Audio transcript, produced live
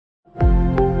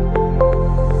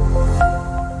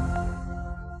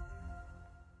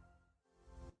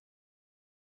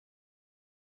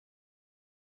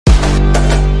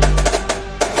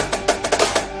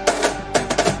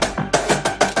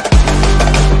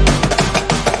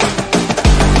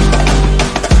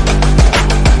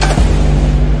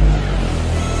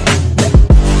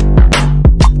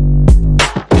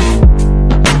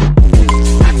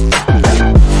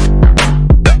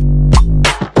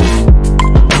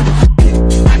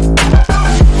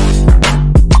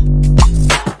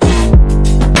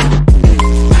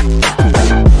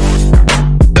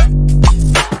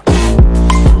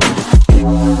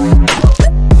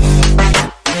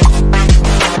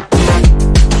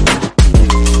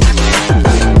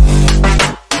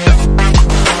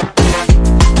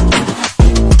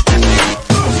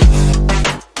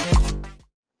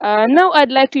Now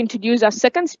I'd like to introduce our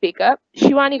second speaker,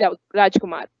 Shivaani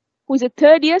Rajkumar, who is a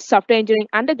third-year software engineering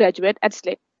undergraduate at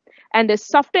SLIIT and a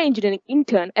software engineering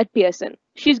intern at Pearson.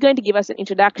 She's going to give us an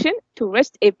introduction to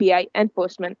REST API and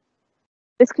Postman.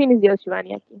 The screen is yours,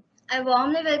 Shivaani. I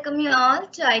warmly welcome you all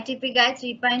to ITP Guide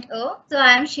 3.0. So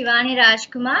I am Shivaani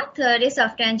Rajkumar, third year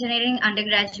software engineering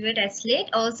undergraduate at SLIIT,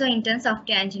 also intern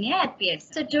software engineer at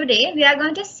Pearson. So today we are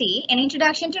going to see an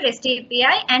introduction to REST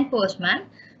API and Postman.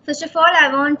 First of all,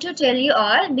 I want to tell you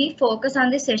all, be focused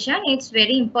on this session. It's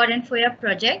very important for your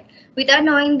project. Without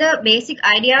knowing the basic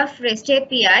idea of REST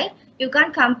API, you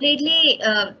can't completely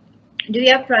do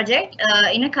your project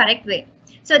in a correct way.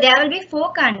 So there will be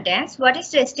 4 contents. What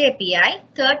is REST API,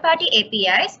 third-party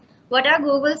APIs, what are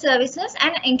Google services,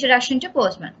 and introduction to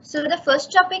Postman. So the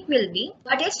first topic will be,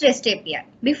 what is REST API?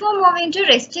 Before moving to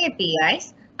REST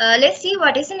APIs, let's see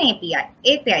what is an API.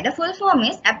 API, the full form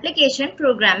is Application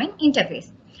Programming Interface.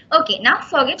 Okay, now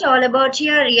forget all about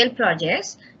your real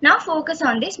projects. Now focus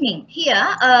on this meme.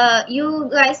 Here, you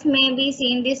guys may be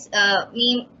seeing this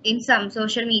meme in some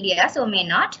social media, so may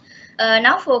not.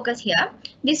 Now focus here.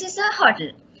 This is a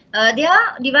hotel. They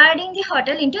are dividing the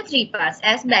hotel into 3 parts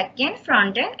as backend,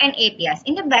 frontend, and APIs.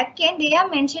 In the backend, they are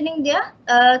mentioning their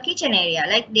kitchen area,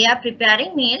 like they are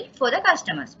preparing meal for the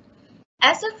customers.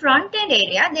 As a front-end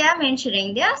area, they are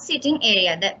mentioning their sitting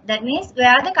area. That means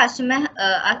where the customer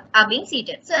are being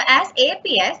seated. So as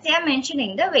APIs, they are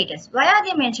mentioning the waiters. Why are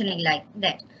they mentioning like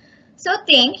that? So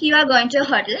think you are going to a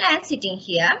hotel and sitting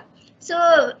here.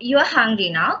 So you are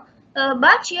hungry now.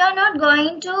 But you are not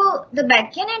going to the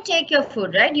backend and take your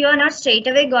food, right? You are not straight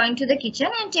away going to the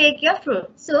kitchen and take your food.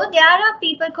 So there are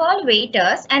people called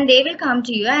waiters, and they will come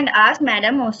to you and ask,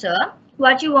 Madam or Sir,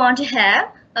 what you want to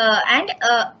have,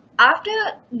 after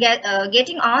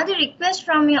getting all the requests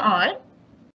from you all,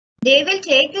 they will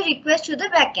take the request to the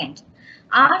backend.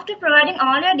 After providing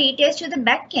all your details to the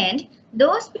backend,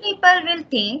 those people will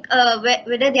think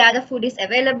whether the other food is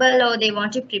available or they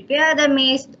want to prepare the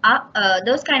meals,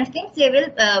 those kind of things they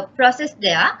will process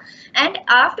there. And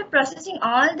after processing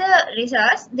all the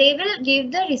results, they will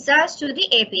give the results to the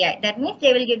API. That means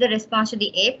they will give the response to the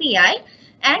API,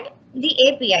 and the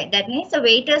API, that means the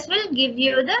waiters will give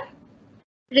you the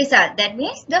result, that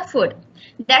means the food.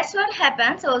 That's what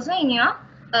happens also in your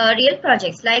real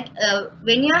projects. Like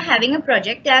when you are having a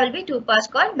project, there will be 2 parts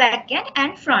called backend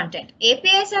and frontend.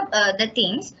 APIs are the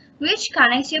things which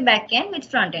connects your backend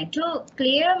with frontend. To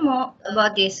clear more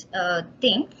about this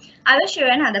thing, I will show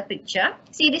you another picture.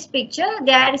 See this picture,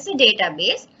 there is a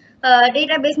database.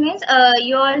 Database means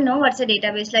you all know what's a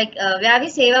database, like where we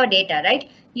save our data, right?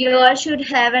 You all should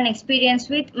have an experience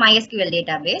with MySQL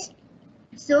database.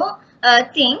 So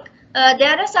think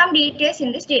there are some details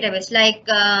in this database, like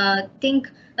think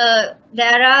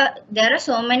there are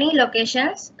so many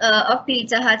locations of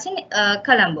Pizza Huts in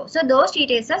Colombo. So those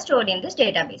details are stored in this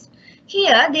database.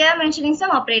 Here they are mentioning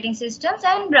some operating systems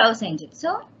and browse engines.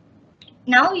 So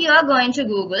now you are going to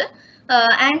Google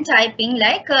and typing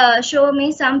like show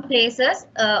me some places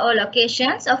or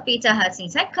locations of Pizza Huts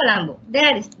inside Colombo.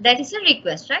 That is a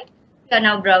request, right? You are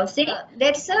now browsing.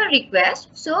 That's a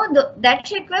request. So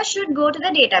that request should go to the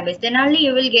database. Then only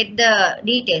you will get the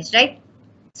details, right?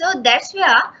 So that's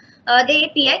where the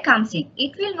API comes in.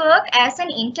 It will work as an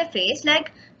interface,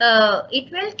 like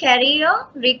it will carry your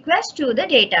request to the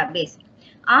database.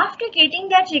 After getting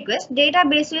that request,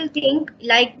 database will think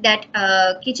like that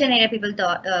kitchen area people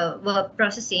thought were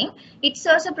processing. It's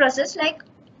also processed like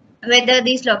whether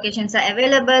these locations are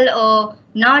available or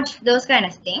not, those kind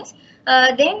of things.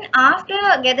 Then after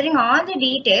gathering all the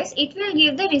details, it will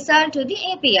give the result to the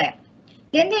API.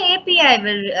 Then the API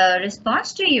will respond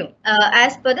to you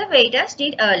as per the waiters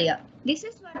did earlier. This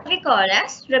is what we call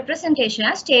as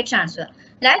representational state transfer.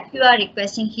 Like you are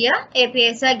requesting here,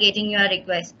 APIs are getting your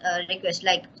request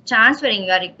like transferring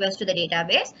your request to the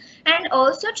database and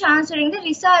also transferring the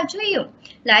result to you.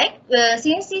 Like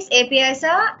since these APIs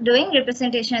are doing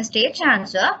representational state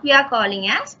transfer, we are calling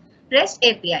as REST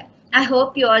API. I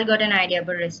hope you all got an idea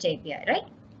about REST API, right?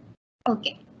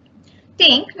 Okay.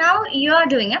 Think now you are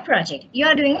doing a project. You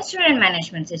are doing a student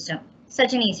management system.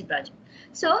 Such an easy project.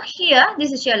 So here,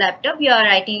 this is your laptop. You are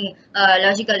writing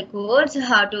logical codes,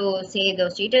 how to save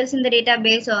those details in the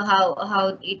database, or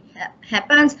how it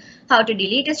happens, how to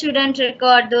delete a student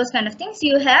record, those kind of things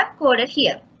you have coded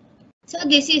here. So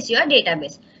this is your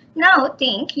database. Now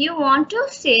think you want to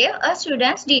save a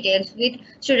student's details with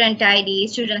student ID,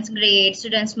 student's grade,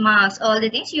 student's marks, all the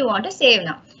things you want to save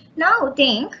now. Now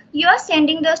think you are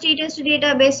sending those details to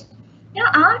database. Now,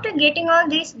 after getting all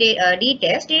these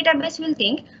details, database will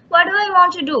think, what do I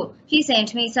want to do? He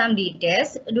sent me some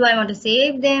details. Do I want to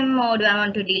save them, or do I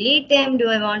want to delete them? Do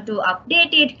I want to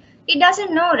update it? It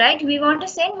doesn't know, right? We want to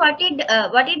send what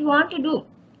it want to do.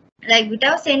 Like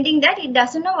without sending that, it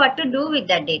doesn't know what to do with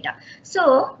that data.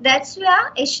 So that's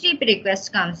where HTTP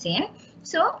request comes in.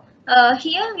 So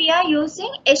here we are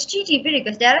using HTTP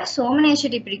requests. There are so many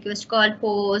HTTP requests called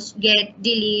post, get,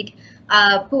 delete,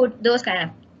 put, those kind of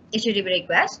HTTP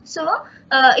requests. So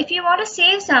if you want to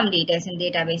save some details in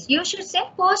database, you should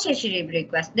send post HTTP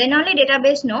request. Then only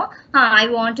database know, I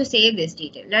want to save this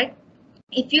detail, right?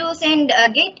 If you send a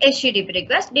get HTTP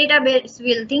request, database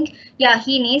will think, yeah,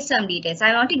 he needs some details.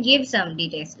 I want to give some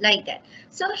details, like that.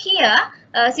 So here,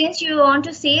 since you want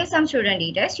to save some student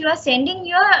details, you are sending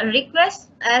your request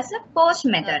as a post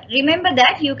method. Remember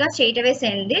that you can straight away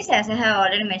send this, as I have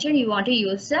already mentioned. You want to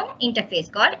use some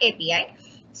interface called API.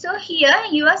 So here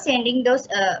you are sending those,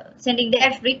 sending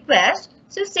that request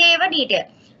to save a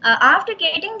detail. After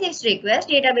getting this request,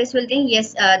 database will think,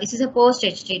 yes, this is a post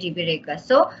HTTP request.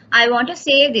 So I want to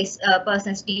save this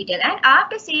person's detail. And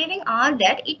after saving all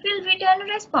that, it will return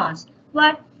a response.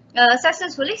 What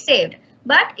successfully saved.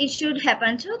 But it should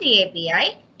happen through the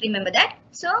API. Remember that.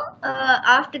 So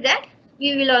after that,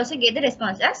 we will also get the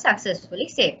response as successfully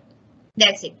saved.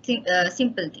 That's it.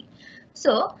 Simple thing.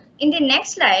 So in the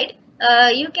next slide,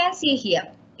 you can see here.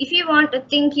 If you want to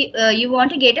think, you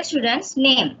want to get a student's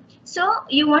name. So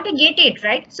you want to get it,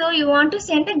 right? So you want to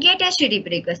send a get HTTP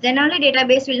request. Then only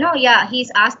database will know, yeah,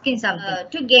 he's asking something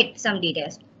to get some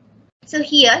details. So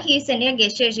here he is sending a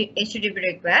get HTTP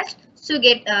request to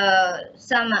get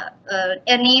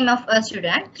a name of a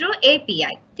student through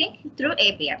API. Think through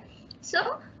API.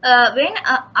 So when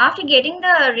after getting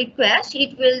the request,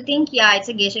 it will think, yeah, it's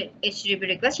a get HTTP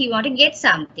request. He want to get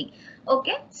something.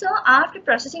 Okay. So after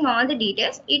processing all the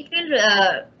details, it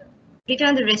will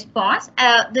return the response,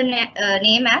 the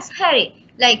name as Harry,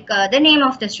 like the name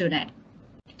of the student.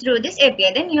 Through this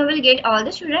API, then you will get all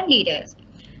the student details.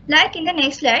 Like in the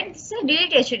next slide, this is a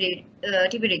delete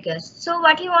HTTP request. So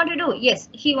what he want to do? Yes,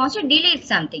 he wants to delete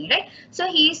something, right? So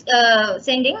he's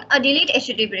sending a delete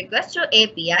HTTP request through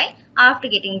API. After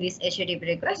getting this HTTP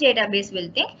request, database will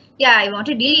think, yeah, I want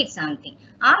to delete something.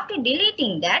 After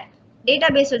deleting that,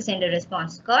 database will send a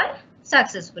response called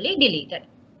successfully deleted.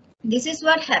 This is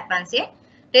what happens in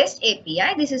REST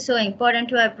API. This is so important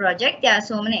to our project. There are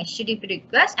so many HTTP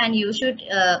requests and you should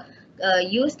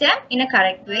use them in a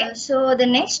correct way. So the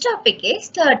next topic is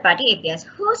third-party APIs.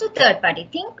 Who's a third party?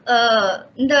 Think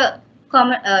in the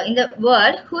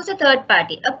world, who's a third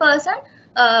party? A person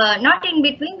not in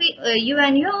between you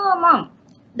and your mom.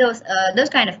 Those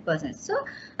kind of persons. So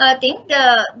think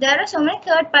there are so many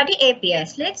third-party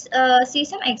APIs. Let's see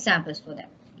some examples for them.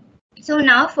 So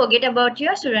now forget about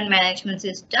your student management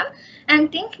system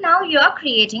and think now you are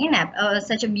creating an app,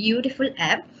 such a beautiful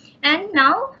app. And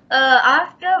now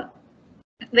after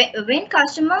when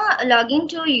customer log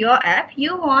into your app,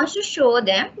 you want to show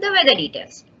them the weather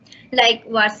details. Like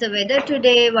what's the weather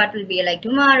today, what will be like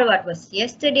tomorrow, what was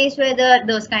yesterday's weather,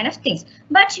 those kind of things.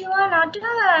 But you are not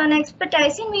an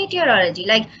expertise in meteorology.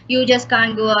 Like you just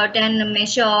can't go out and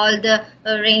measure all the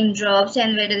raindrops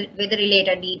and weather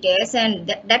related details,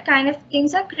 and that kind of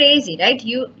things are crazy, right?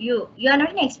 You are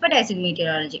not an expertise in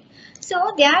meteorology.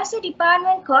 So there's a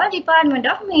department called Department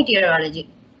of Meteorology.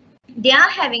 They are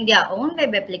having their own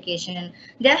web application,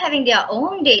 they're having their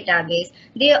own database.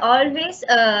 They always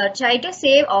try to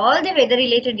save all the weather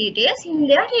related details in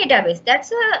their database.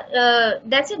 That's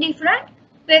a different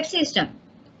web system.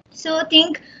 So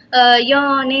think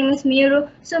your name is Miro.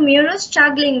 So Miro is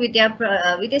struggling with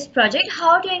this project,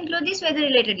 how to include this weather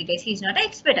related details. He's not an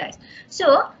expertise.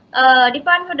 So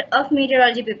Department of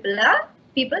Meteorology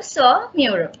people saw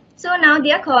Miro. So now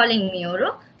they are calling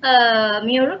Miro.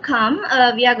 Miro, come,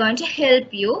 we are going to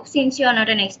help you. Since you are not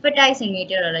an expertise in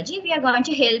meteorology, we are going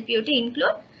to help you to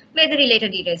include weather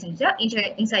related details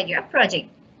inside your project.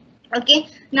 Okay,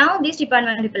 now this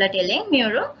department people are telling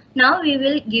Miro, now we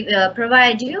will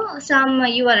provide you some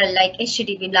URL like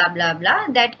HTTP blah blah blah,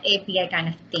 that API kind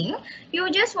of thing. You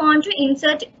just want to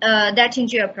insert that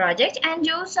into your project and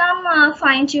do some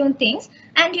fine-tune things,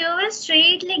 and you will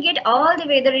straightly get all the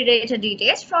weather related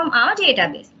details from our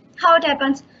database. How it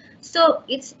happens? So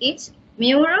it's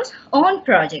Miro's own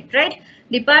project, right?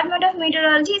 Department of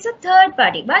Meteorology is a third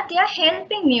party, but they are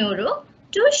helping Miro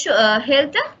to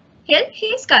help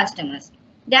his customers.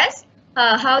 That's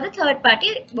how the third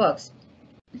party works.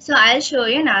 So I'll show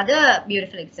you another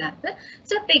beautiful example.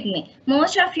 So Pygmy.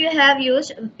 Most of you have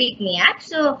used Pygmy app.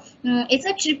 So it's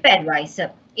a trip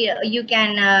advisor. You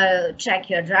can track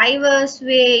your driver's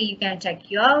way, you can track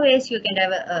your ways, you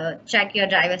can track your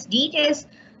driver's details,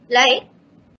 like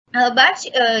but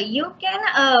you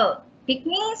can pick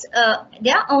me's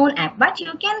their own app, but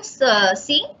you can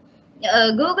see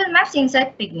Google Maps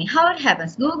inside Pygmy. How it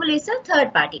happens? Google is a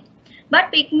third party,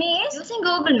 but Pygmy is using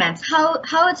Google Maps.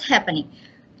 How it's happening?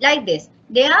 Like this.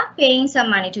 They are paying some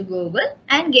money to Google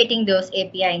and getting those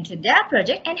API into their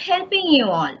project and helping you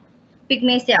all.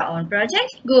 Pygmy is their own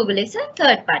project. Google is a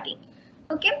third party.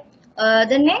 Okay.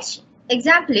 The next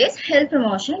example is Health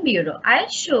Promotion Bureau. I'll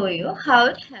show you how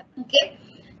it happens. Okay.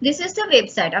 This is the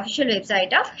website, official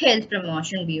website of Health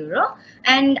Promotion Bureau,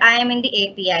 and I am in the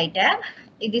API tab.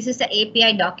 This is the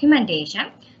API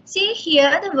documentation. See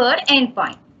here the word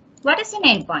endpoint. What is an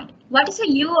endpoint? What is a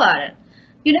URL?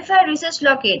 Unified Resource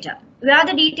Locator. Where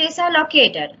the details are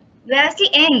located. Where's the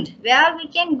end? Where we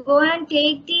can go and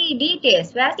take the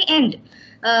details. Where's the end?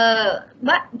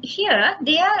 But here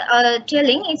they are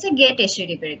telling it's a GET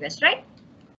HTTP request, right?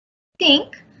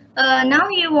 Think. Now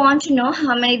you want to know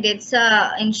how many deaths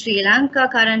are in Sri Lanka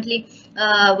currently,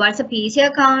 what's the PC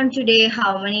account today,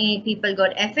 how many people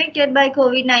got affected by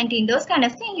COVID-19, those kind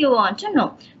of things you want to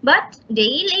know. But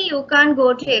daily you can't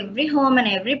go to every home and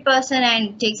every person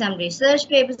and take some research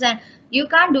papers, and you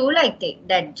can't do like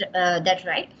that,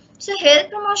 right? So Health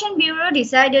Promotion Bureau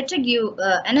decided to give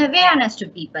an awareness to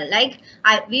people, like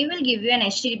we will give you an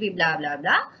HTTP blah blah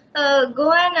blah.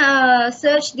 Go and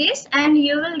search this and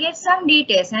you will get some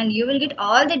details, and you will get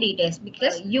all the details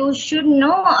because you should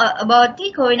know about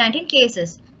the COVID-19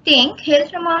 cases. Think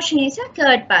Health Promotion is a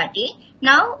third party.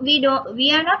 Now we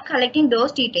are not collecting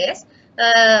those details.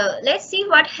 Let's see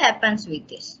what happens with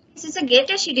this. This is a GET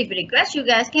HTTP request. You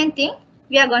guys can think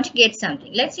we are going to get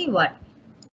something. Let's see what.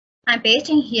 I'm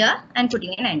pasting here and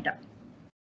putting an enter.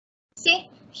 See,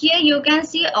 here you can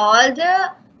see all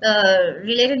the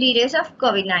related details of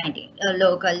COVID-19,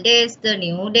 local dates, the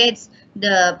new dates,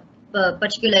 the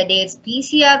particular dates,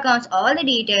 PCR accounts, all the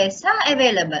details are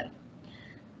available.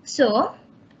 So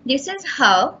this is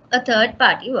how a third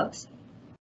party works.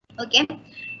 Okay,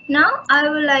 now I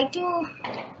would like to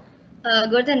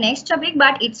go to the next topic,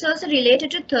 but it's also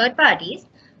related to third parties.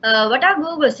 What are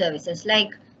Google services? Like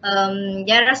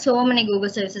there are so many Google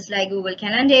services like Google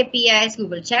Calendar APIs,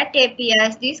 Google Chat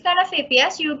APIs. These kind of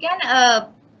APIs you can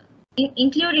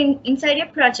include inside your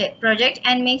project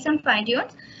and make some fine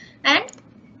tunes and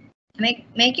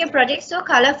make your project so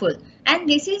colorful. And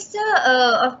this is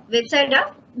the website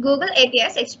of Google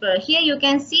APIs Explorer. Here you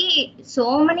can see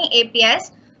so many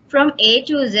APIs from A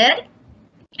to Z,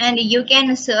 and you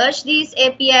can search these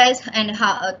APIs and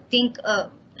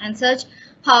and search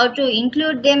how to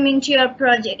include them into your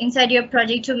project, inside your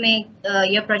project, to make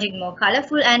your project more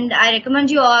colorful. And I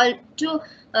recommend you all to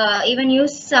even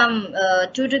use some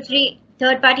 2 to 3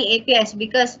 third-party APIs,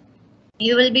 because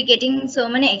you will be getting so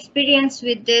many experience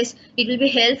with this. It will be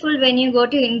helpful when you go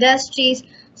to industries.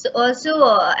 So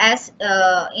also as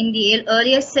in the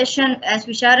earlier session, as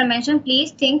Vishara mentioned,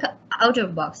 please think out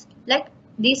of box. Like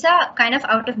these are kind of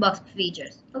out of box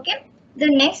features. Okay. The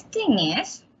next thing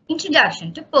is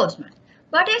introduction to Postman.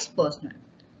 What is Postman?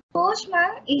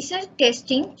 Postman is a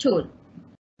testing tool.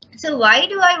 So why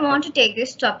do I want to take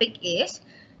this topic is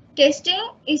testing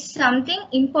is something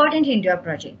important in your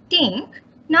project. Think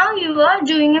now you are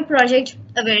doing a project,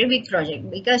 a very big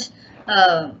project, because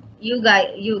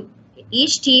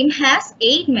each team has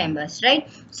 8 members, right?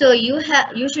 So you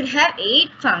should have 8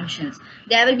 functions.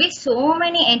 There will be so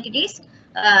many entities,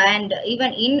 and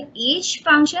even in each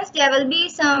functions there will be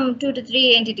some 2 to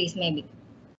 3 entities maybe.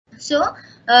 So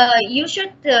you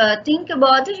should think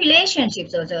about the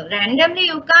relationships also. Randomly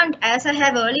you can't, as I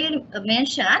have earlier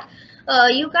mentioned,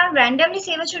 you can't randomly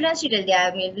save a student's detail.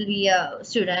 There will be a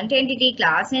student entity,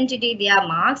 class entity, there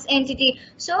marks entity.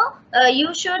 So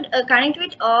you should connect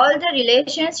with all the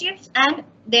relationships, and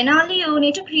then only you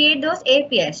need to create those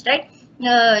APIs, right?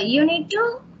 You need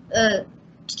to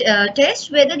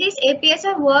test whether these APIs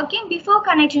are working before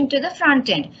connecting to the front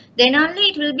end. Then only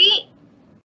it will be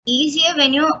easier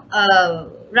when you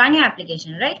run your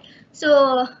application, right?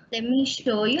 So let me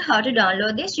show you how to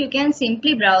download this. You can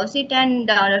simply browse it and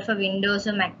download for Windows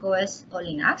or Mac OS or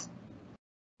Linux.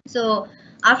 So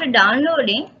after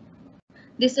downloading,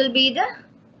 this will be the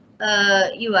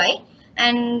UI,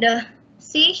 and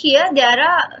see here there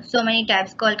are so many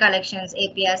types called collections,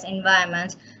 APIs,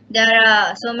 environments. There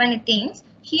are so many things.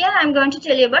 Here I'm going to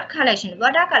tell you about collection.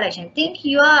 What are collections? Think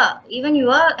you are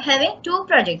having 2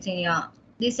 projects in your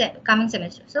this coming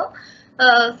semester. So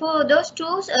for those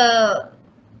 2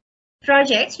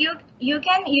 projects, you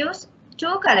can use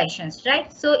 2 collections,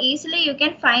 right? So easily you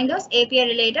can find those API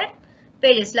related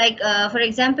pages. Like for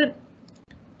example,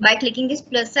 by clicking this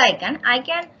plus icon, I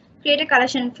can create a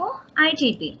collection for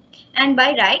ITP. And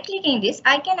by right clicking this,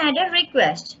 I can add a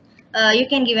request. You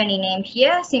can give any name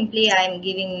here. Simply I am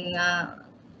giving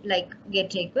like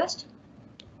get request.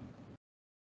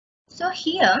 So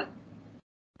here,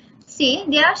 see,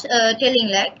 they are telling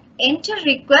like enter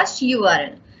request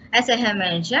URL. As I have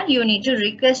mentioned, you need to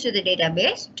request to the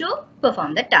database to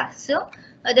perform the task. So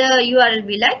the URL will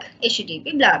be like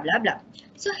HTTP blah blah blah.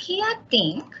 So here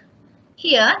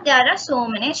there are so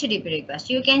many HTTP requests.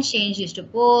 You can change this to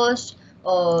post,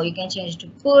 or you can change to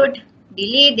put,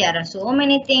 delete. There are so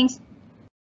many things,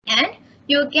 and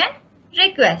you can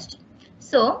request.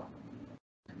 So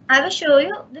I will show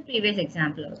you the previous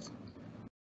example also.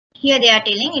 Here they are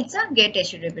telling it's a get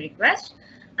HTTP request.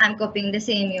 I'm copying the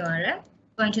same URL,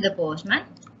 going to the Postman,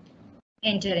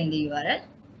 entering the URL,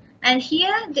 and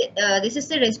here this is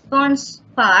the response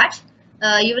part.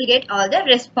 You will get all the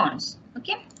response.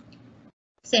 Okay,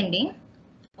 sending.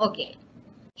 Okay,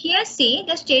 here see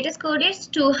the status code is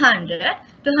 200.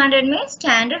 200 means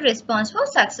standard response for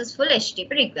successful HTTP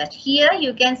request. Here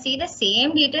you can see the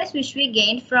same details which we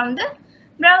gained from the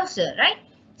browser, right?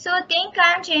 So think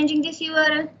I am changing this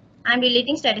URL. I'm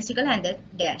deleting statistical and the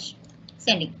dash.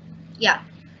 Sending. Yeah,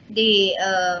 the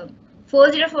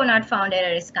 404 not found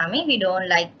error is coming. We don't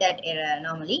like that error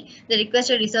normally. The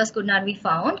requested resource could not be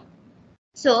found.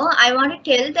 So I want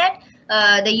to tell that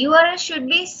the URL should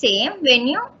be same when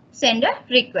you send a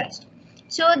request.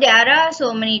 So there are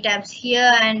so many tabs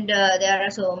here, and there are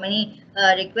so many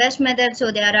request methods.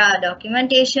 So there are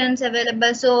documentations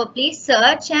available. So please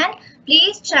search and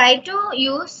please try to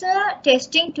use a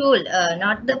testing tool.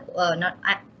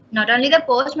 Not only the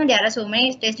Postman. There are so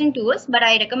many testing tools, but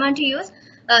I recommend to use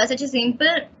such a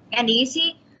simple and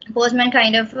easy Postman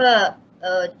kind of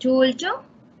tool to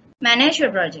manage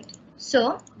your project.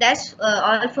 So that's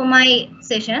all for my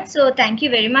session. So thank you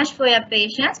very much for your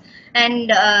patience.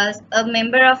 And a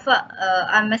member of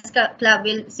MS Club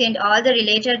will send all the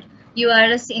related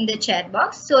URLs in the chat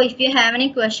box. So if you have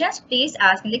any questions, please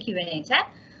ask in the Q&A chat.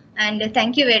 And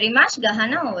thank you very much.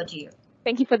 Gahana, over to you.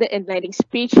 Thank you for the enlightening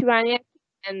speech, Shivaani.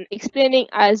 And explaining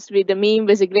us with the meme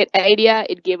was a great idea.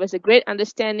 It gave us a great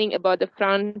understanding about the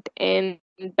front end,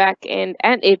 back end,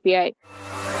 and API.